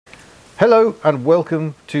Hello and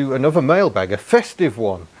welcome to another mailbag, a festive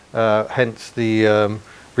one, hence the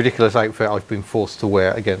ridiculous outfit I've been forced to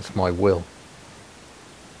wear against my will.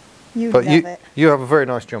 You love it. You have a very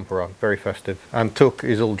nice jumper on, very festive, and Tuck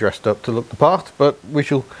is all dressed up to look the part, but we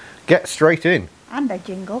shall get straight in. And a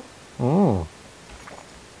jingle. Oh,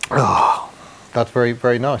 that's very,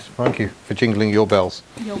 very nice. Thank you for jingling your bells.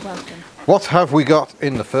 You're welcome. What have we got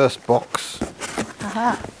in the first box?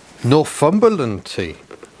 Aha. Northumberland tea.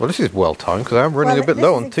 Well, this is well timed because I'm running a bit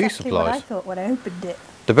low on tea supplies. What I thought when I opened it.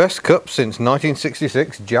 The best cup since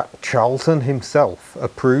 1966, Jack Charlton himself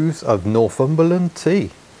approves of Northumberland tea.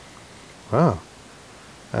 Wow.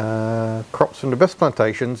 Crops from the best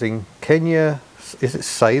plantations in Kenya, is it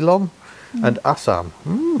Ceylon? And Assam.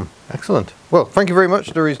 Excellent. Well, thank you very much.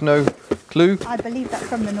 There is no clue. I believe that's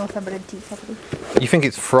from the Northumberland Tea Company. You think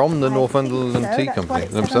it's from the Northumberland Tea Company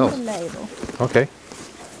themselves? On the label. Okay.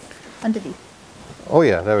 Underneath. Oh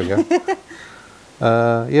yeah, there we go.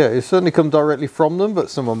 Yeah, it's certainly come directly from them, but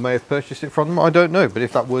someone may have purchased it from them. I don't know, but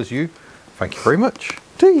if that was you, thank you very much.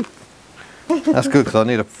 Tea. That's good because I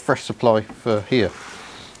need a fresh supply for here.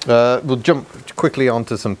 We'll jump quickly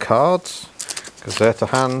onto some cards because they're to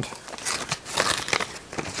hand.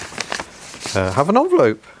 Have an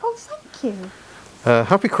envelope. Oh, thank you.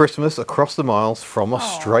 Happy Christmas across the miles from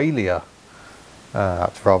Australia.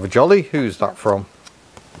 That's rather jolly. Who's that from?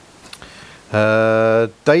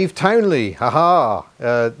 Dave Townley. Haha.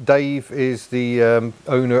 Dave is the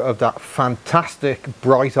owner of that fantastic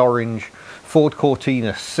bright orange Ford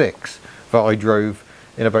Cortina 6 that I drove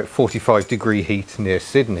in about 45-degree heat near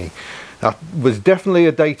Sydney. That was definitely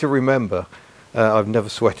a day to remember. I've never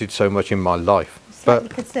sweated so much in my life. But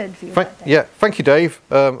concerned for you that day. Yeah, thank you, Dave.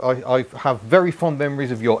 I have very fond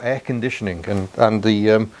memories of your air conditioning and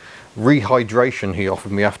the rehydration he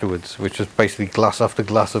offered me afterwards, which was basically glass after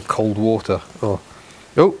glass of cold water. Oh,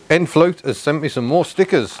 Enfloat has sent me some more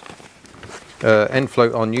stickers.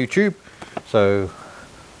 Enfloat on YouTube, so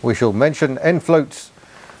we shall mention Enfloat's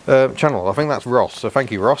channel. I think that's Ross, so thank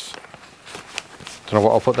you, Ross. Don't know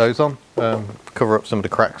what I'll put those on. Cover up some of the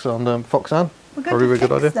cracks on Foxanne. We're going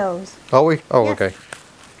to fix those. Are we? Oh, yes. Okay.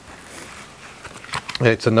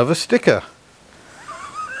 It's another sticker.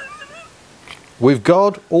 With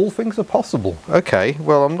God, all things are possible. Okay,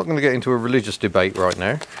 well, I'm not going to get into a religious debate right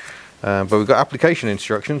now. But we've got application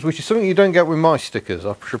instructions, which is something you don't get with my stickers.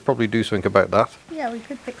 I should probably do something about that. Yeah, we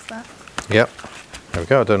could fix that. Yep. There we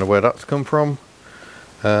go. I don't know where that's come from.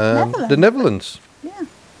 The Netherlands. Yeah.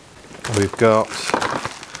 We've got...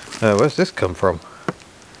 where's this come from?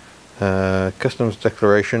 Customs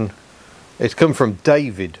declaration. It's come from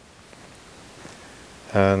David.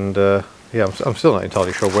 And yeah, I'm still not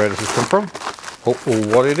entirely sure where this has come from. Or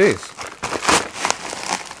what it is.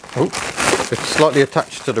 Oh, it's slightly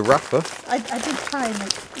attached to the wrapper. I did try and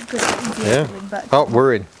make good easy opening, but... Oh,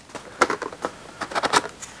 we're in.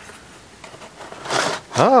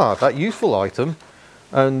 Ah, that useful item.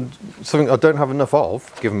 And something I don't have enough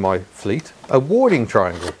of, given my fleet. A warning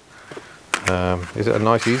triangle. Is it a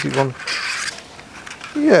nice easy one?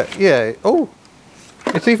 Yeah, yeah. Oh,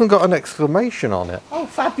 it's even got an exclamation on it. Oh,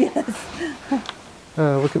 fabulous.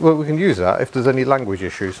 We can use that if there's any language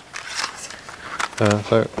issues.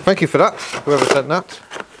 So thank you for that, whoever sent that.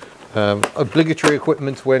 Obligatory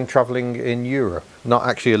equipment when travelling in Europe. Not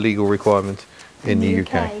actually a legal requirement in the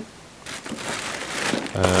UK.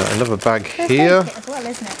 Another bag here. As well,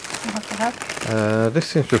 isn't it? You have to have. This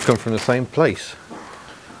seems to have come from the same place.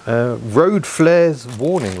 Road flares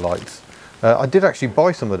warning lights. I did actually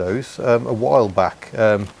buy some of those a while back,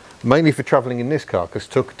 mainly for travelling in this car because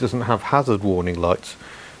Tuck doesn't have hazard warning lights.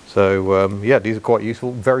 So yeah, these are quite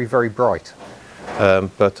useful, very, very bright.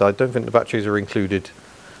 But I don't think the batteries are included,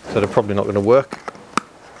 so they're probably not going to work.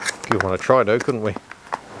 If you want to try though, couldn't we?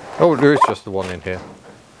 Oh, there is just the one in here.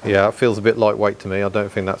 Yeah, it feels a bit lightweight to me. I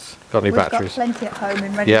don't think that's got any batteries. We've got plenty at home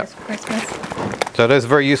in readiness for Christmas. So those are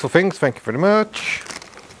very useful things. Thank you very much.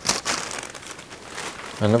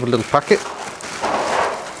 Another little packet.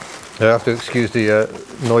 I have to excuse the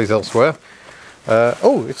noise elsewhere.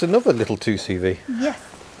 Oh, it's another little 2CV. Yes.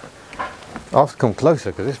 I'll have to come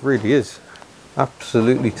closer because this really is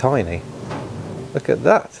absolutely tiny. Look at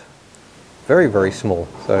that. Very, very small.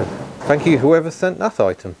 So thank you whoever sent that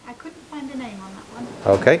item. I couldn't find a name on that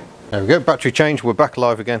one. Okay, there we go. Battery change. We're back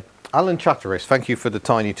live again. Alan Chatteris, thank you for the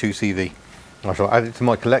tiny 2CV. I shall add it to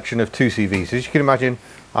my collection of 2CVs. As you can imagine,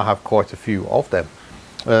 I have quite a few of them.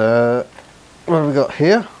 What have we got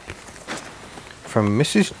here? From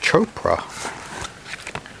Mrs. Chopra.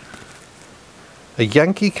 A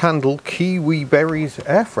Yankee Candle Kiwi Berries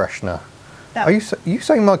air freshener. Are you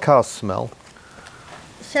saying my cars smell?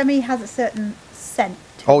 Shemi has a certain scent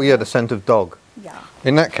Oh yeah, the scent of dog. Yeah.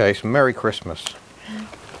 In that case, Merry Christmas.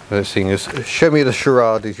 Seeing as Shemmy the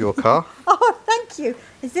Charade is your car. Oh, thank you.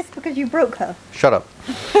 Is this because you broke her? Shut up.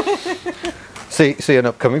 see an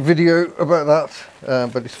upcoming video about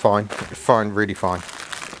that, but it's fine. It's fine, really fine.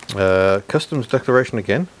 Customs declaration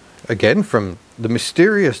again from the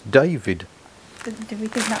mysterious David. Do we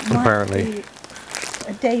think that might Apparently. be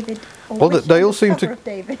a David? Or Well, they all seem to.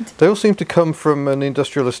 David? They all seem to come from an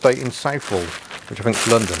industrial estate in Southwold, which I think is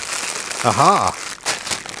London. Aha!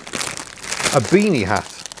 A beanie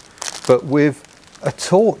hat, but with a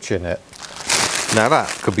torch in it. Now that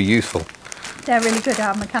could be useful. They're really good.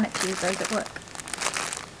 Our mechanics use those at work.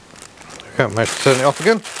 Okay, managed to turn it off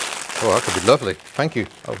again. Oh, that could be lovely. Thank you.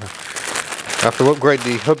 Okay. After to upgrade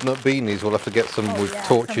the HubNut beanies, we'll have to get some with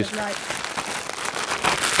torches.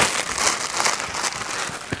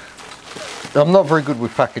 I'm not very good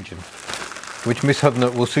with packaging, which Miss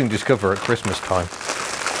HubNut will soon discover at Christmas time.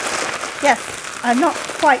 Yes, I'm not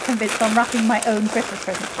quite convinced on wrapping my own Christmas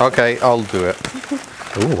present. Okay, I'll do it.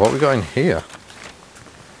 Ooh, what have we got in here?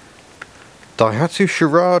 Daihatsu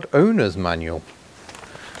Charade Owner's Manual.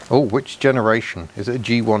 Oh, which generation? Is it a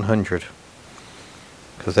G100?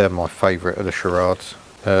 Because they're my favourite of the Charades.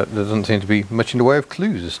 There doesn't seem to be much in the way of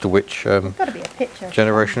clues as to which There's got to be a picture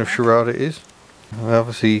generation of Charade it is. I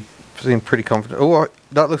obviously seem pretty confident. Oh,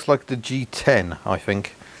 that looks like the G10, I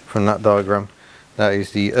think, from that diagram. That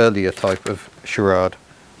is the earlier type of Charade.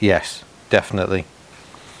 Yes, definitely.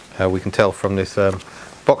 We can tell from this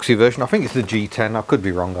boxy version. I think it's the G10. I could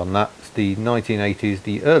be wrong on that. It's the 1980s,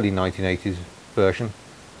 the early 1980s version.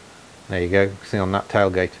 There you go. See on that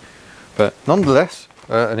tailgate. But nonetheless,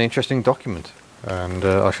 an interesting document. And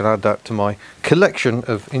I shall add that to my collection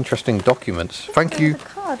of interesting documents. Thank you. There's a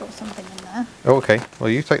card or something in there. Oh, okay. Well,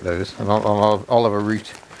 you take those, and I'll have a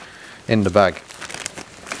route in the bag.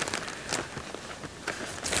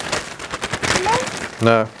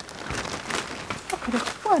 No. I could have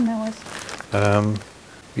sworn there was.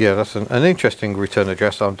 Yeah, that's an interesting return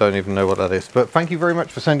address. I don't even know what that is. But thank you very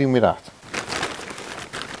much for sending me that.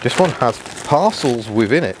 This one has parcels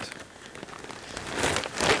within it.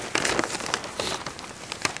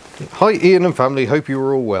 Hi Ian and family, hope you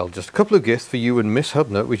are all well. Just a couple of gifts for you and Miss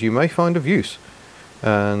HubNut which you may find of use.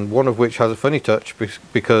 And one of which has a funny touch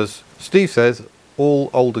because Steve says all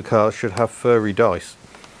older cars should have furry dice.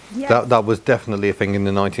 Yes. That was definitely a thing in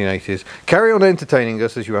the 1980s. Carry on entertaining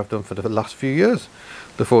us as you have done for the last few years.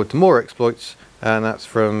 Look forward to more exploits. And that's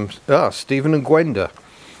from Stephen and Gwenda.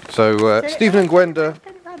 So Stephen and Gwenda.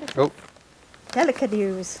 Oh. Delica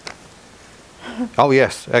news. Oh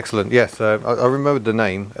yes, excellent. Yes, I remembered the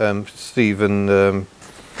name. Stephen.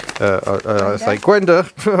 I say Gwenda.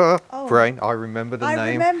 Oh. Brain. I remember the name.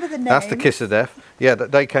 I remember the name. That's the kiss of death. Yeah,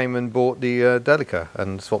 they came and bought the Delica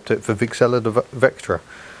and swapped it for Vixella the Vectra.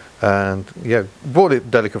 And yeah, bought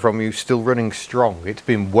it Delica from you, still running strong. It's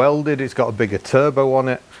been welded. It's got a bigger turbo on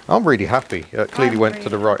it. I'm really happy. Clearly went to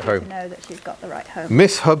the right home. To know that she's got the right home.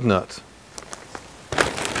 Miss HubNut.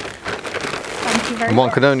 Thank you very One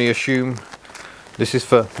much. can only assume this is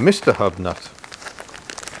for Mr. HubNut.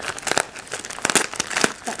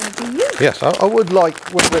 That would be you. Yes, I would like,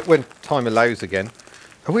 when time allows again.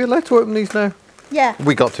 Are we allowed to open these now? Yeah.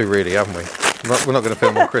 We got to really, haven't we? We're not going to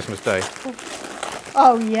film on Christmas Day.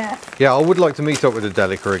 Oh, yeah. Yeah, I would like to meet up with the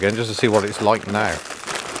Delica again just to see what it's like now.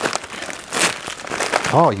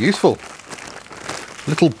 Oh, useful.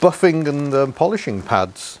 Little buffing and polishing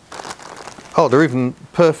pads. Oh, they're even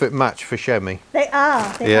perfect match for Shemmy. They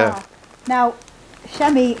are. They are. Now,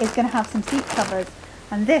 Shemmy is going to have some seat covers,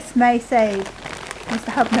 and this may save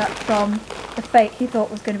Mr. HubNut from the fate he thought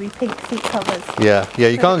was going to be pink seat covers. Yeah,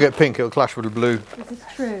 you can't get pink, it'll clash with the blue. This is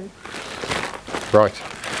true. Right,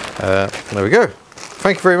 there we go.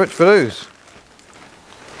 Thank you very much for those.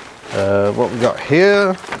 What we got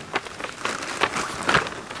here?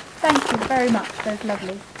 Thank you very much, those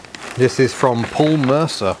lovely. This is from Paul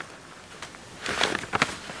Mercer.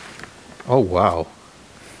 Oh wow.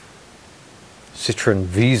 Citroen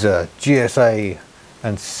Visa, GSA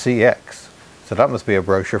and CX. So that must be a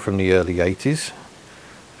brochure from the early 80s.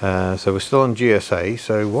 So we're still on GSA,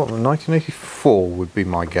 so what, 1984 would be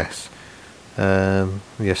my guess.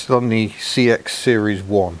 Yeah, still on the CX Series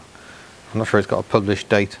 1. I'm not sure it's got a published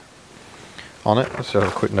date on it. Let's have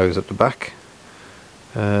a quick nose at the back.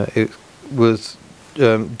 It was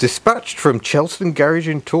dispatched from Chelston Garage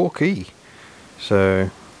in Torquay. So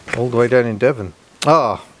all the way down in Devon.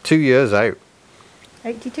 2 years out.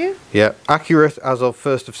 82? Yeah, accurate as of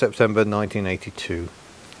 1st of September 1982.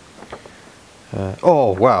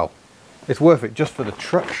 Oh wow, it's worth it just for the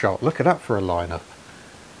truck shot. Look at that for a lineup.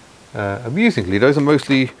 Amusingly, those are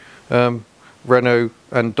mostly Renault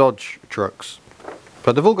and Dodge trucks.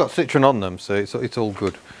 But they've all got Citroen on them, so it's all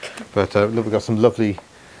good. But look, we've got some lovely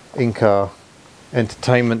in-car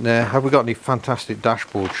entertainment there. Have we got any fantastic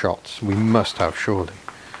dashboard shots? We must have, surely.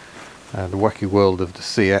 The wacky world of the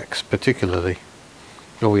CX particularly.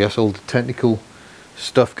 Oh yes, all the technical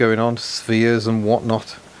stuff going on, spheres and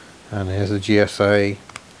whatnot. And here's a GSA.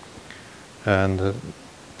 And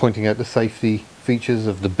pointing out the safety features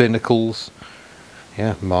of the binnacles.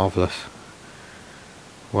 Yeah, marvellous.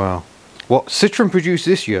 Wow. What Citroen produced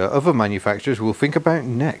this year, other manufacturers will think about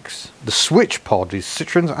next. The Switch Pod is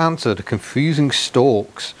Citroen's answer to confusing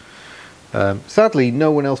stalks. Sadly,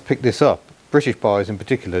 no one else picked this up. British buyers in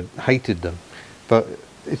particular hated them. But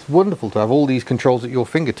it's wonderful to have all these controls at your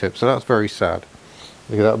fingertips, so that's very sad.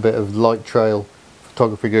 Look at that bit of light trail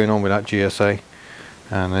photography going on with that GSA.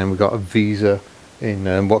 And then we've got a Visa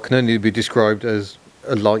in what can only be described as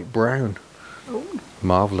a light brown. Ooh.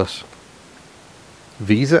 Marvellous.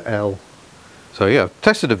 Visa L. So yeah, I've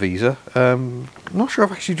tested a Visa. I'm not sure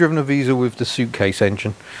I've actually driven a Visa with the suitcase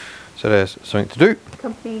engine. So there's something to do.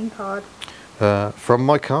 Company card. From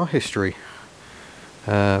my car history.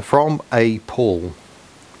 From a Paul.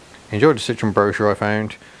 Enjoyed the Citroen brochure I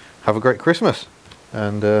found. Have a great Christmas.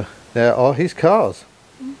 And there are his cars.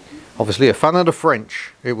 Obviously a fan of the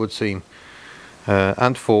French, it would seem.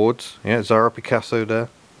 And Fords. Yeah, Zara Picasso there.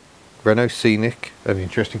 Renault Scenic. An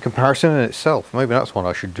interesting comparison in itself. Maybe that's one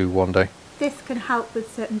I should do one day. This can help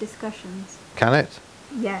with certain discussions. Can it?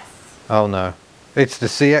 Yes. Oh no. It's the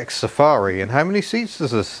CX Safari. And how many seats does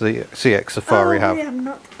the CX Safari have? I am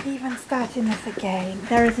not even starting this again.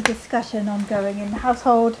 There is a discussion ongoing in the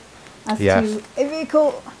household as to a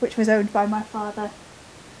vehicle which was owned by my father.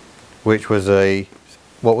 Which was a...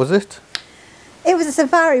 what was it? It was a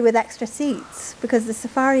Safari with extra seats, because the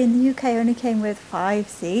Safari in the UK only came with 5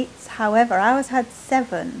 seats. However, ours had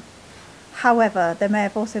 7. However, there may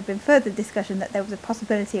have also been further discussion that there was a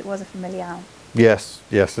possibility it was a Familiale. Yes,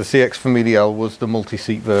 yes, the CX Familiale was the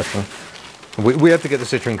multi-seat version. We had to get the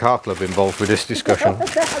Citroen Car Club involved with this discussion. There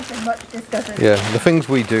has been much discussion. Yeah, the things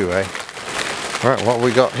we do, eh? Right, what have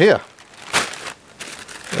we got here?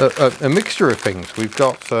 A mixture of things. We've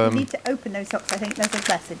got... you need to open those socks. I think there's a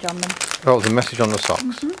message on them. Oh, there's a message on the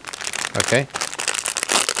socks. Okay.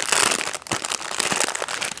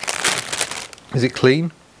 Is it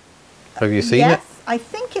clean? Have you seen it? Yes, I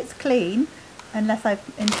think it's clean, unless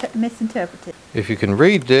I've misinterpreted. If you can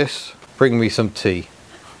read this, bring me some tea.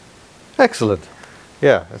 Excellent.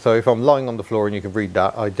 Yeah, so if I'm lying on the floor and you can read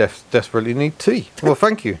that, I desperately need tea. Well,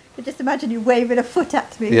 thank you. But just imagine you waving a foot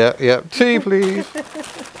at me. Yeah, yeah. Tea, please.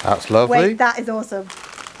 That's lovely. Wait, that is awesome.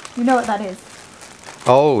 You know what that is?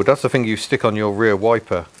 Oh, that's the thing you stick on your rear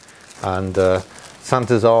wiper. And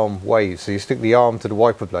Santa's arm waves. So you stick the arm to the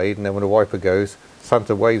wiper blade, and then when the wiper goes,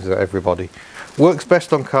 Santa waves at everybody. Works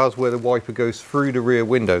best on cars where the wiper goes through the rear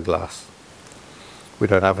window glass. We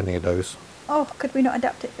don't have any of those. Oh, could we not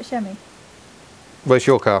adapt it for Shemmy? Where's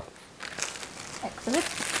your car? Excellent.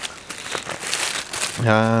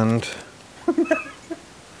 And...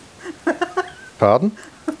 pardon?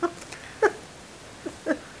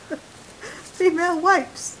 Female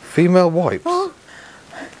wipes. Female wipes? Oh,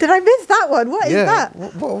 did I miss that one? What is that?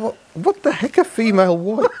 What the heck are female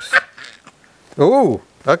wipes? Oh,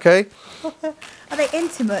 okay. Are they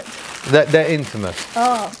intimate? They're intimate.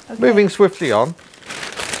 Oh, okay. Moving swiftly on.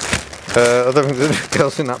 I don't think there's anything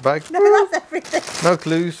else in that bag. No, that's everything. No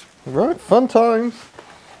clues. Right, fun times.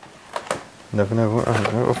 Never know.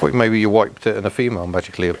 I thought maybe you wiped it and a female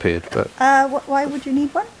magically appeared, but... why would you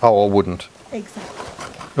need one? Oh, I wouldn't. Exactly.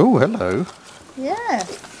 Oh, hello. Yeah.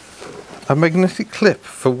 A magnetic clip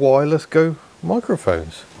for wireless Go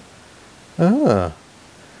microphones. Ah.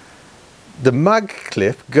 The Mag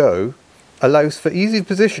Clip Go allows for easy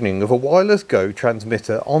positioning of a wireless Go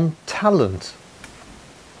transmitter on Talent.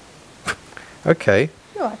 Okay.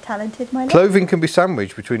 You are talented, my love. Clothing can be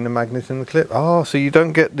sandwiched between the magnet and the clip. Ah, so you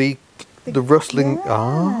don't get the rustling. Yeah,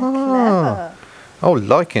 ah. clever. Oh,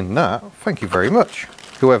 liking that. Thank you very much.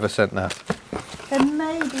 Whoever sent that. There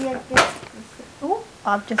may be a bit... Oh,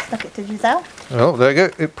 I've just stuck it to Giselle. Oh, there you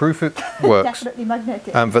go. Proof it works. Definitely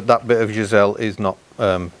magnetic. And that bit of Giselle is not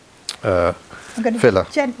I'm going filler.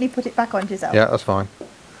 to gently put it back on Giselle. Yeah, that's fine.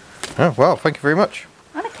 Oh, well, thank you very much.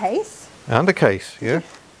 And a case. And a case, yeah.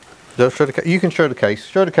 Show the you can show the case.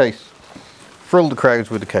 Show the case. Thrill the crowds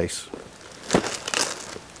with the case.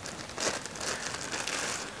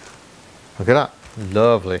 Look at that.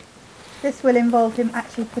 Lovely. This will involve him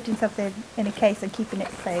actually putting something in a case and keeping it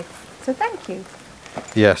safe. So thank you.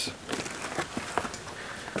 Yes.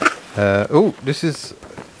 Oh, this is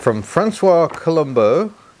from Francois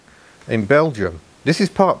Colombo in Belgium. This is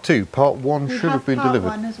part 2. Part 1 We should have been part delivered.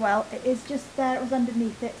 one as well. It is just there. It was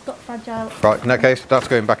underneath it. It's got fragile. Right, in that case, that's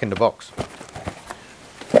going back in the box.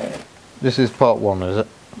 This is part 1, is it?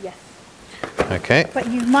 Yes. Okay.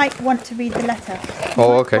 But you might want to read the letter. You Oh,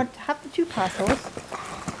 might okay. want to have the 2 parcels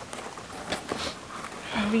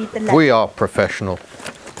and read the letter. We are professional.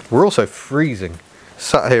 We're also freezing.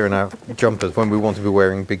 Sat here in our jumpers when we want to be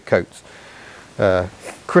wearing big coats.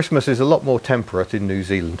 Christmas is a lot more temperate in New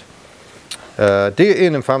Zealand. Dear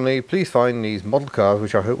Ian and family, please find these model cars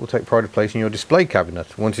which I hope will take pride of place in your display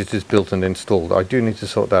cabinet once it is built and installed. I do need to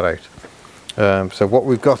sort that out. So what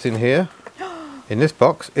we've got in here, in this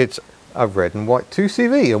box, it's a red and white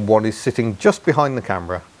 2CV, and one is sitting just behind the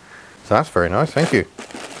camera. So that's very nice, thank you.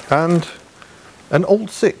 And an old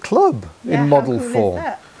sit club in model how cool form. Is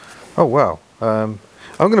that? Oh wow. I'm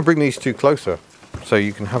going to bring these 2 closer so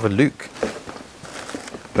you can have a look.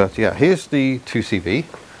 But yeah, here's the 2CV.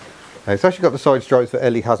 It's actually got the side stripes that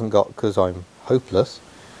Ellie hasn't got because I'm hopeless.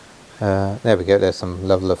 There we go, there's some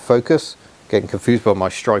level of focus. Getting confused by my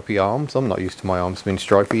stripy arms. I'm not used to my arms being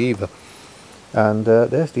stripy either. And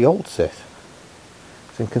there's the old set.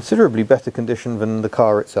 It's in considerably better condition than the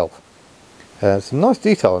car itself. Some nice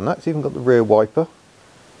detail on that. It's even got the rear wiper.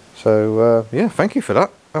 So yeah, thank you for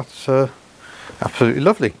that. That's absolutely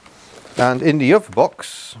lovely. And in the other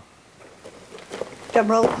box, Drum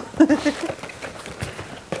roll.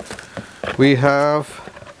 we have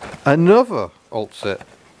another alt set.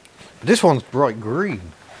 This one's bright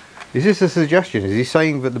green. Is this a suggestion? Is he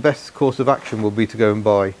saying that the best course of action will be to go and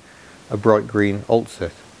buy a bright green alt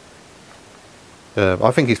set?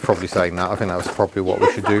 I think he's probably saying that. I think that's probably what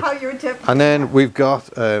we should do. How you're interpreting And then we've got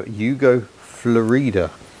Yugo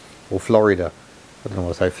Florida, or Florida. I don't know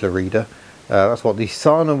what to say, Florida. That's what the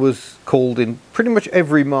Sana was called in pretty much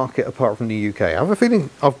every market apart from the UK. I have a feeling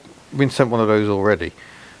I've been sent one of those already,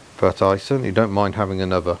 but I certainly don't mind having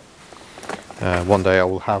another. One day I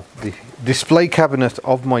will have the display cabinet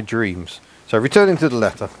of my dreams. So returning to the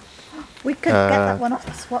letter. We could get that one off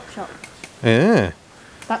the swap shop. Yeah,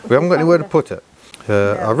 That would we haven't be got anywhere to fabulous. put it.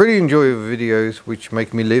 I really enjoy the videos which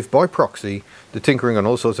make me live by proxy, the tinkering on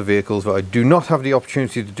all sorts of vehicles that I do not have the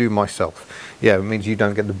opportunity to do myself. Yeah, it means you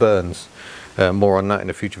don't get the burns. More on that in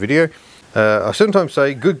a future video. I sometimes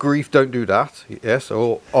say, good grief, don't do that. Yes,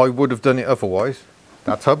 or I would have done it otherwise.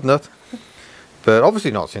 That's HubNut. But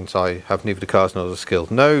obviously not, since I have neither the cars nor the skill.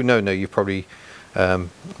 No, you're probably,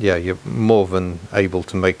 yeah, you're more than able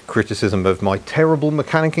to make criticism of my terrible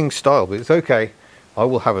mechanicking style, but it's okay. I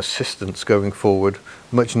will have assistance going forward,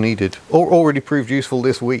 much needed, or already proved useful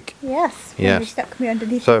this week. Yes. Yes. You stuck me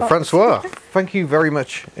underneath So the box. Francois, thank you very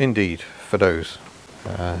much indeed for those.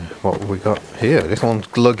 What have we got here? This one's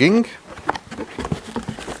glugging.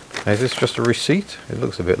 Is this just a receipt? It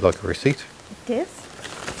looks a bit like a receipt. It is.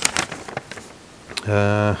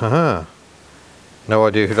 No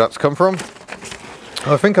idea who that's come from.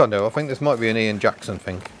 I think I know. I think this might be an Ian Jackson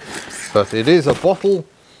thing. But it is a bottle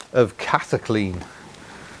of Cataclean,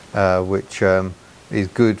 which is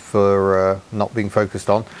good for not being focused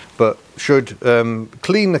on, but should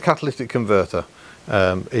clean the catalytic converter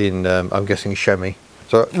in, I'm guessing, Chemie.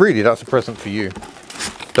 So really, that's a present for you.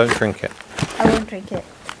 Don't drink it. I won't drink it.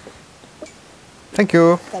 Thank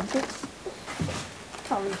you. Thank you.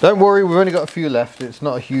 Sorry. Don't worry, we've only got a few left. It's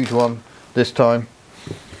not a huge one this time.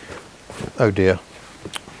 Oh dear.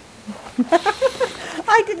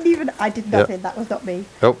 I did nothing. That was not me.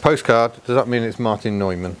 Oh, postcard. Does that mean it's Martin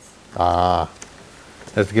Neumann? Ah.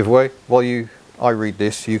 There's the giveaway. While I read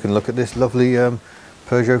this, you can look at this lovely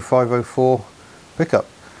Peugeot 504 pickup.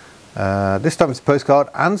 This time it's a postcard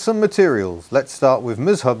and some materials. Let's start with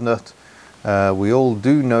Ms. HubNut. We all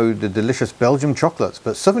do know the delicious Belgium chocolates,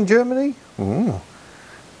 but southern Germany? Ooh.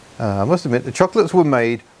 I must admit, the chocolates were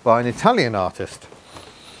made by an Italian artist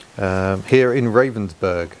here in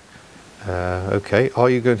Ravensburg. Okay, are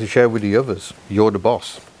you going to share with the others? You're the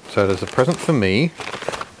boss. So there's a present for me.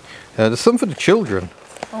 There's some for the children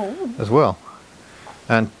as well.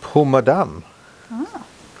 And pour madame. Ah,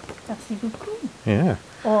 merci beaucoup. Yeah.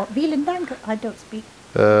 Or vielen Dank. I don't speak.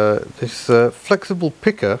 This flexible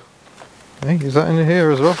picker. Hey, is that in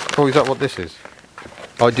here as well? Oh, is that what this is?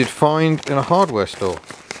 I did find in a hardware store.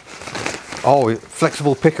 Oh,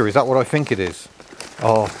 flexible picker. Is that what I think it is?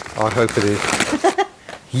 Oh, I hope it is.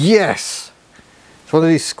 Yes! It's one of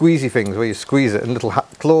these squeezy things where you squeeze it and little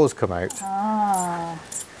claws come out. Ah.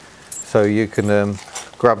 So you can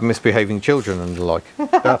grab misbehaving children and the like.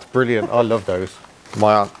 That's brilliant. I love those.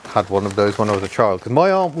 My aunt had one of those when I was a child. Because my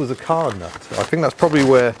aunt was a car nut. I think that's probably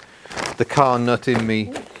where the car nut in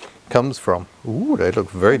me comes from. Ooh, they look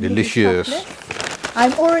very delicious.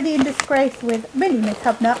 I'm already in disgrace with Millie Miss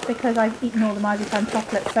HubNut because I've eaten all the marzipan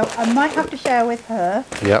chocolates, so I might have to share with her.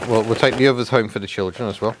 Yeah, well, we'll take the others home for the children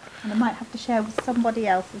as well. And I might have to share with somebody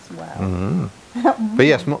else as well. But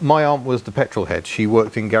yes, my aunt was the petrol head. She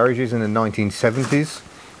worked in garages in the 1970s,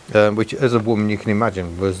 which as a woman you can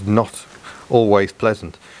imagine was not always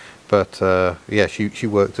pleasant. But yeah, she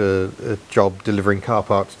worked a job delivering car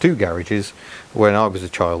parts to garages when I was a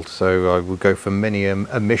child. So I would go for many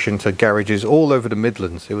a mission to garages all over the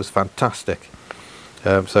Midlands. It was fantastic.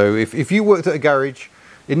 So if you worked at a garage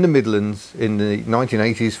in the Midlands in the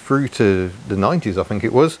 1980s through to the 90s, I think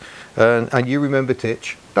it was, and you remember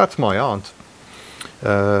Titch, that's my aunt.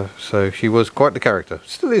 So she was quite the character.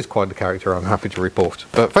 Still is quite the character, I'm happy to report.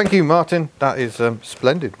 But thank you, Martin. That is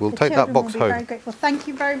splendid. We'll take that box home. Very grateful. Thank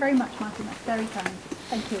you very, very much, Martin. That's very kind.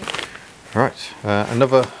 Thank you. Right,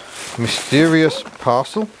 another mysterious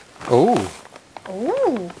parcel. Oh.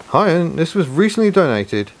 Oh. Hi, and this was recently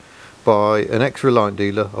donated by an ex-Reliant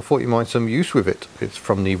dealer. I thought you might have some use with it. It's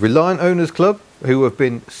from the Reliant Owners Club, who have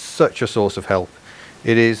been such a source of help.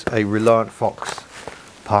 It is a Reliant Fox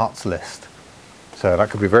parts list. So that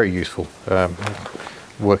could be very useful.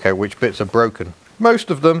 Work out which bits are broken. Most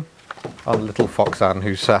of them are little Fox Ann,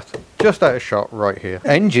 who sat just out of shot right here.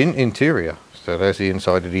 Engine interior. So there's the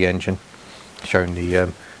inside of the engine, showing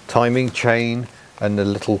the timing chain and the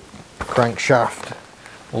little crankshaft,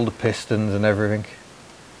 all the pistons and everything.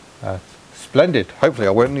 Splendid. Hopefully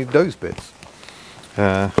I won't need those bits.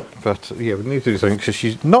 But yeah, we need to do something because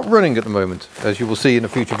she's not running at the moment, as you will see in a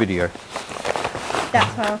future video.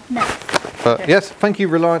 That's our next. But yes, thank you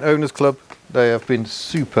Reliant Owners Club. They have been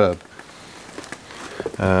superb.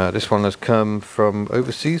 This one has come from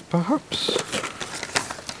overseas, perhaps,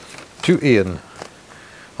 to Ian.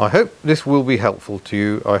 I hope this will be helpful to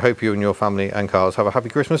you. I hope you and your family and cars have a happy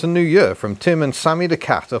Christmas and New Year from Tim and Sammy the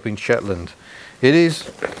cat up in Shetland. It is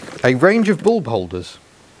a range of bulb holders.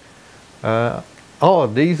 Oh,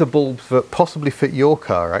 these are bulbs that possibly fit your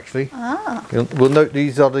car, actually. Ah. We'll note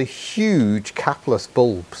these are the huge capless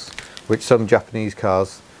bulbs which some Japanese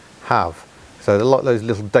cars have. So they're like those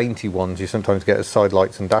little dainty ones you sometimes get as side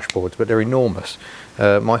lights and dashboards, but they're enormous.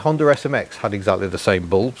 My Honda SMX had exactly the same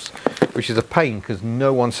bulbs, which is a pain because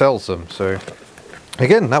no one sells them. So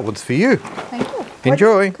again, that one's for you. Thank you.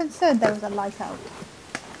 Enjoy. I'm concerned there was a light out.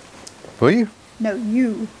 Were you? No,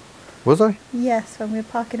 you. Was I? Yes, when we were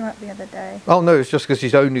parking her up the other day. Oh no, it's just because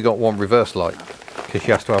she's only got one reverse light, because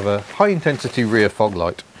she has to have a high intensity rear fog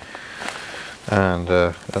light. And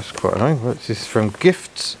that's quite annoying. This is from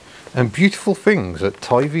Gifts and Beautiful Things at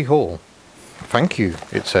Tivy Hall. Thank you,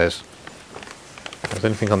 it says. Is there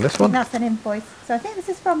anything on this one? That's an invoice. So I think this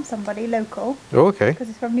is from somebody local. Oh, okay. Because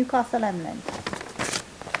it's from Newcastle Emlyn.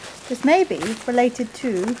 This may be related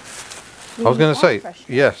to the I was going to say, freshener.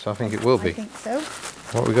 yes, I think it will be. I think so.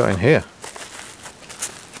 What have we got in here?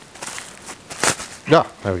 Ah,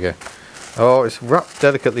 there we go. Oh, it's wrapped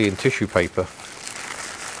delicately in tissue paper.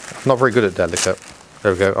 I'm not very good at delicate.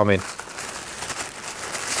 There we go, I'm in.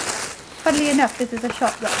 Funnily enough, this is a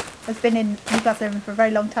shop that has been in Newcastle Emlyn for a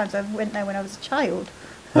very long time, so I went there when I was a child.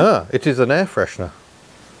 Ah, it is an air freshener.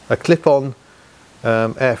 A clip-on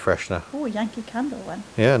air freshener. Oh, Yankee Candle one.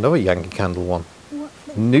 Yeah, another Yankee Candle one. What?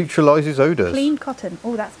 Neutralises odours. Clean cotton.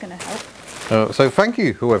 Oh, that's going to help. So thank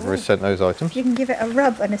you, whoever has sent those items. You can give it a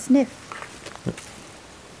rub and a sniff.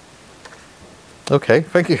 Okay,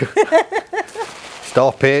 thank you.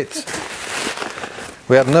 Stop it.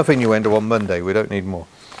 We had enough innuendo on Monday, we don't need more.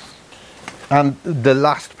 And the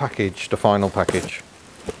last package, the final package.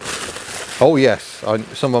 Oh yes,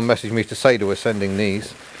 someone messaged me to say they were sending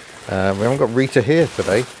these. We haven't got Rita here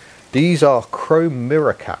today. These are chrome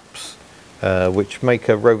mirror caps, which make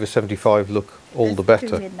a Rover 75 look all the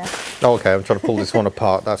better. Oh, okay, I'm trying to pull this one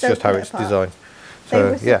apart. That's just how it's designed. They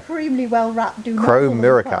were supremely well wrapped. Do not chrome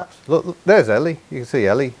mirror caps. Look, there's Ellie. You can see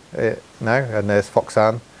Ellie now, and there's Fox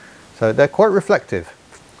Ann. So they're quite reflective.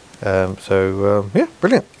 Yeah,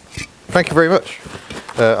 brilliant. Thank you very much.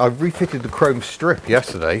 I refitted the chrome strip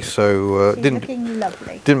yesterday, so looking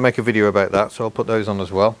lovely. Didn't make a video about that, so I'll put those on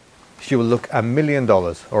as well. She will look $1 million,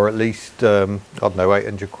 or at least I don't know,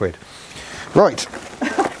 800 quid. Right.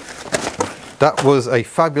 That was a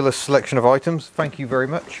fabulous selection of items. Thank you very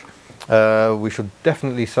much. We should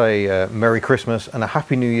definitely say Merry Christmas and a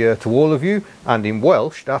Happy New Year to all of you. And in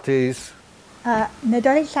Welsh, that is...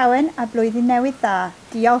 Nadolig llawen a blwyddyn newydd dda.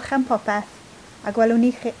 Diolch am popeth. A gwelwn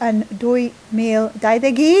ni chi yn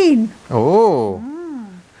 2021. Oh.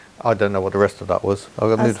 I don't know what the rest of that was.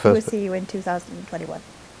 I'll do the first We'll see you in 2021.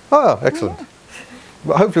 Oh, excellent. Oh, yeah.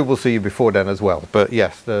 Well, hopefully we'll see you before then as well. But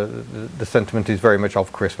yes, the sentiment is very much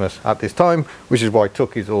of Christmas at this time, which is why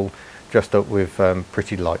Tuck is all dressed up with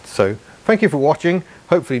pretty lights. So thank you for watching.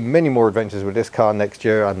 Hopefully many more adventures with this car next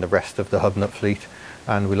year and the rest of the HubNut fleet,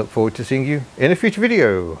 and we look forward to seeing you in a future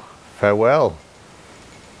video. Farewell.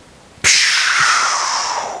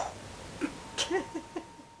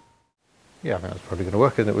 Yeah, I think that's probably going to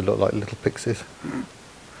work, isn't it? We look like little pixies.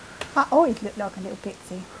 I always look like a little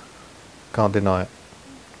pixie. Can't deny it.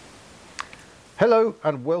 Hello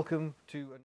and welcome to...